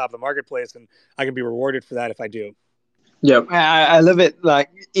elevated to the top of the marketplace, and I can be rewarded for that if I do. Yeah, I love it. Like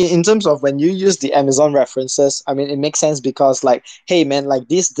in terms of when you use the Amazon references, I mean, it makes sense because like, hey man, like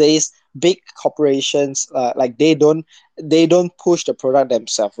these days, big corporations, like they don't push the product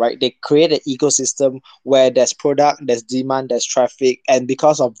themselves, right? They create an ecosystem where there's product, there's demand, there's traffic, and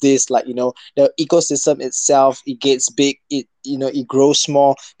because of this, like the ecosystem itself, it gets big, it grows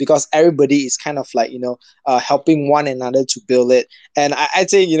small because everybody is kind of like helping one another to build it. And I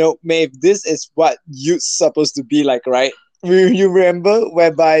think, Maeve, this is what youth's supposed to be like, right? You remember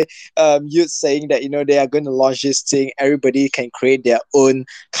whereby youth saying that they are going to launch this thing, everybody can create their own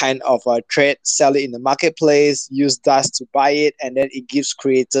kind of a trade, sell it in the marketplace, use dust to buy it, and then it gives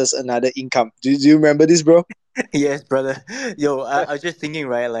creators another income. Do you remember this, bro? Yes, brother. Yo, I was just thinking,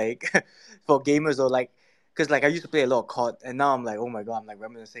 right? Like, for gamers or like, cause like I used to play a lot of COD, and now I'm like, oh my god, I'm like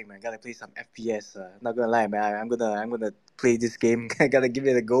reminiscing, man. Gotta play some FPS. Not gonna lie, man. I'm gonna play this game. I gotta give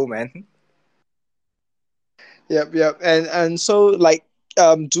it a go, man. Yep. And so like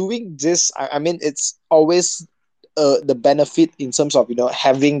doing this, I mean it's always the benefit in terms of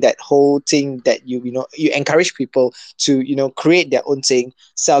having that whole thing that you encourage people to create their own thing,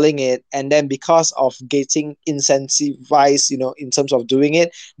 selling it, and then because of getting incentivized in terms of doing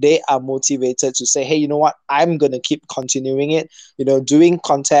it, they are motivated to say, hey, you know what, I'm gonna keep continuing it, doing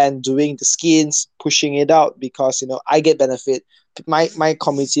content, doing the skins, pushing it out because I get benefit, my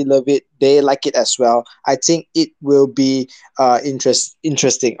community love it, they like it as well. I think it will be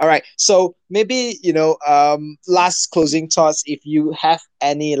interesting. All right, so maybe last closing thoughts, if you have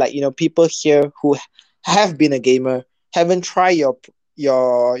any, like people here who have been a gamer, haven't tried your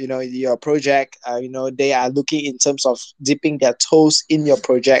project, they are looking in terms of dipping their toes in your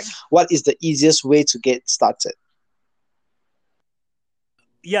project, what is the easiest way to get started?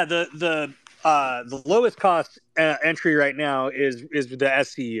 Yeah, the lowest cost entry right now is the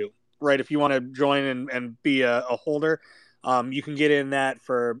SCU. Right, if you want to join and be a holder, you can get in that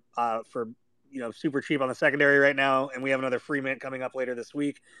for super cheap on the secondary right now, and we have another free mint coming up later this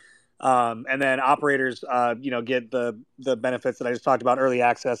week. And then operators, get the benefits that I just talked about, early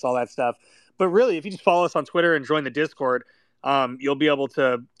access, all that stuff. But really, if you just follow us on Twitter and join the Discord, you'll be able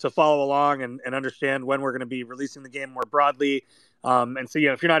to follow along and understand when we're going to be releasing the game more broadly. And so,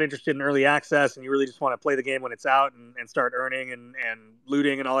 if you're not interested in early access and you really just want to play the game when it's out and start earning and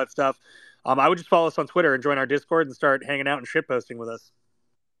looting and all that stuff, I would just follow us on Twitter and join our Discord and start hanging out and shit posting with us.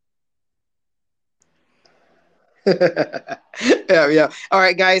 Yeah. All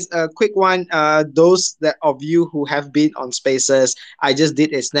right, guys. A quick one. Those that of you who have been on Spaces, I just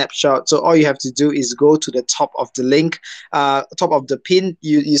did a snapshot. So all you have to do is go to the top of the link, top of the pin.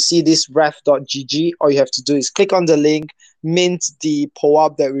 You see this ref.gg. All you have to do is click on the link, mint the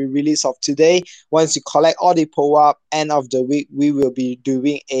PO-up that we release of today. Once you collect all the PO-up, end of the week, we will be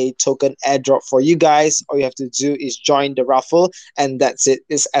doing a token airdrop for you guys. All you have to do is join the raffle, and that's it.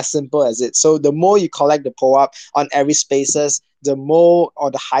 It's as simple as it. So the more you collect the PO-up on every Spaces, the more or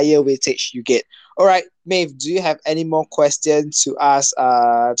the higher weightage you get. All right, Maeve, do you have any more questions to ask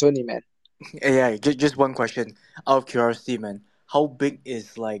Tony, man? Yeah, just one question. Out of curiosity, man. How big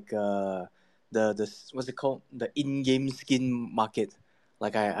is like the what's it called? The in-game skin market.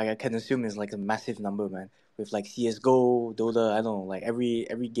 Like I can assume it's like a massive number, man. With like CS:GO, Dota, I don't know, like every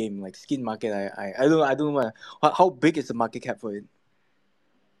game like skin market. I don't know, man. How big is the market cap for it?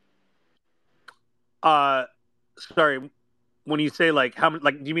 Uh, Sorry, when you say like how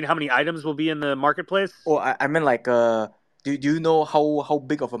like do you mean how many items will be in the marketplace? Oh, I meant like do you know how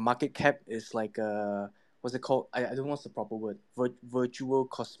big of a market cap is like what's it called? I don't know what's the proper word. Virtual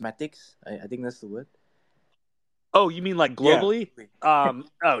cosmetics. I think that's the word. Oh, you mean like Yeah. globally?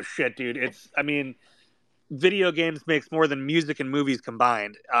 Oh shit, dude. I mean, video games makes more than music and movies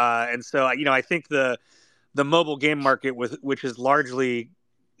combined. And so, I think the mobile game market, which is largely,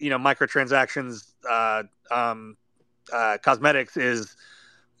 microtransactions, cosmetics, is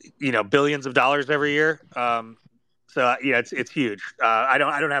billions of dollars every year. So yeah, it's huge. I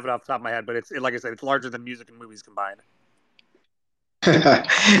don't have it off the top of my head, but like I said, it's larger than music and movies combined.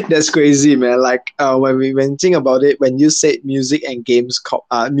 That's crazy, man. Like when you think about it, when you say music and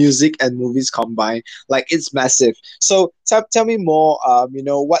music and movies combined, like it's massive. So tell me more.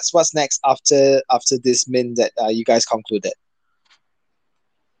 What's next after this mint that you guys concluded?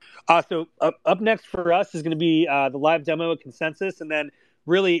 Up next for us is going to be the live demo at Consensus, and then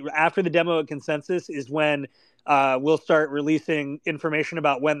really after the demo at Consensus is when we'll start releasing information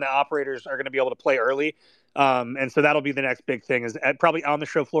about when the operators are going to be able to play early. And so that'll be the next big thing. Is probably on the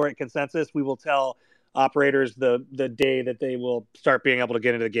show floor at Consensus, we will tell operators the day that they will start being able to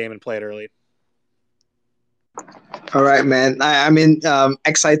get into the game and play it early. All right, man.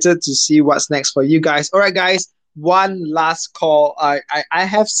 Excited to see what's next for you guys. All right, guys. One last call. I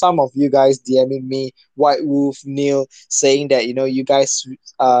have some of you guys DMing me, White Wolf, Neil, saying that you guys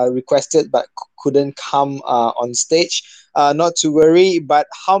requested but couldn't come on stage. Not to worry, but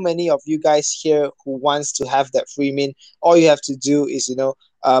how many of you guys here who wants to have that free min? All you have to do is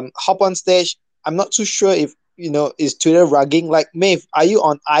hop on stage. I'm not too sure if is Twitter rugging. Like Maeve, are you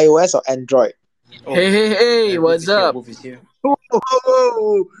on iOS or Android? Oh, Hey, Wolf what's is here. up? Wolf is here.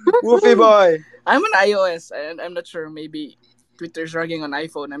 Whoa, Wolfie boy. I'm on iOS, and I'm not sure. Maybe Twitter's running on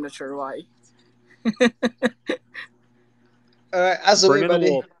iPhone. I'm not sure why. All right, ask away, Bring in the buddy.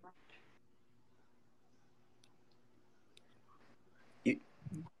 wolf.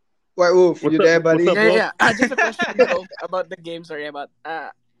 White Wolf, What's you up? there, What's buddy? up, Yeah, Wolf? yeah. Just a question, bro, about the game. Sorry about.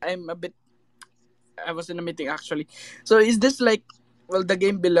 I'm a bit. I was in a meeting actually. So is this like, will the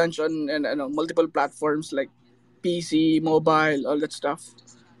game be launched on multiple platforms like PC, mobile, all that stuff,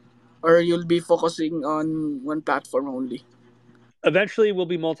 or you'll be focusing on one platform only? Eventually, we'll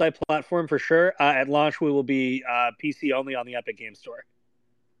be multi-platform for sure. At launch, we will be PC only on the Epic Game Store.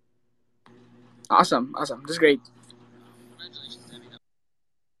 Awesome, awesome. That's great.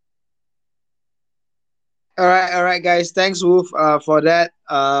 All right, guys. Thanks, Wolf, for that.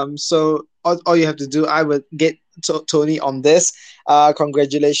 So all you have to do, I will get Tony on this.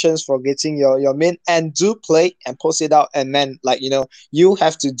 Congratulations for getting your min, and do play and post it out. And man, like you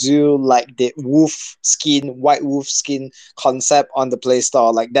have to do like the wolf skin, white wolf skin concept on the Play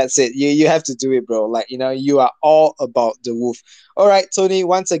Store. Like that's it. You have to do it, bro. Like you are all about the wolf. All right, Tony.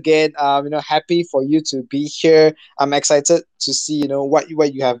 Once again, happy for you to be here. I'm excited to see what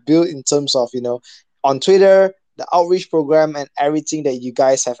you have built in terms of on Twitter, the outreach program, and everything that you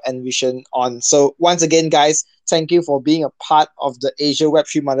guys have envisioned on. So once again, guys, thank you for being a part of the Asia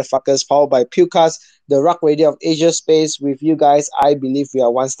Web3 Motherfuckers powered by Pewcast, the rock radio of Asia space. With you guys, I believe we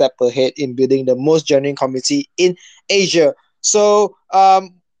are one step ahead in building the most genuine community in Asia. So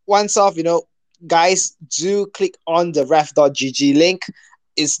once off, guys, do click on the ref.gg link.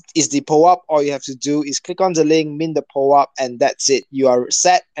 Is the PO-up. All you have to do is click on the link, min the PO-up, and that's it. You are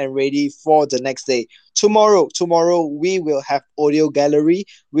set and ready for the next day. Tomorrow we will have Audio Gallery,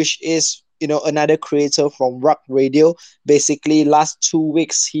 which is another creator from Rock Radio. Basically, last 2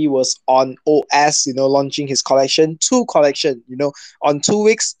 weeks he was on OS, launching his collection, two collection, on 2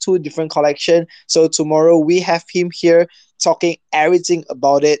 weeks, two different collection. So tomorrow we have him here talking everything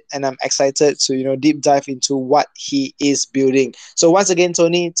about it, and I'm excited to deep dive into what he is building. So once again,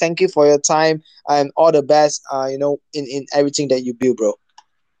 Tony, thank you for your time and all the best in everything that you build, bro.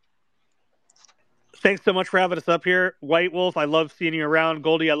 Thanks so much for having us up here. White Wolf, I love seeing you around.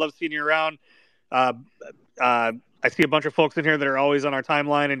 Goldie, I love seeing you around. Uh, I see a bunch of folks in here that are always on our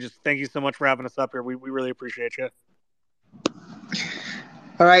timeline, and just thank you so much for having us up here. We really appreciate you.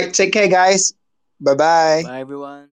 All right, take care, guys. Bye bye. Bye, everyone.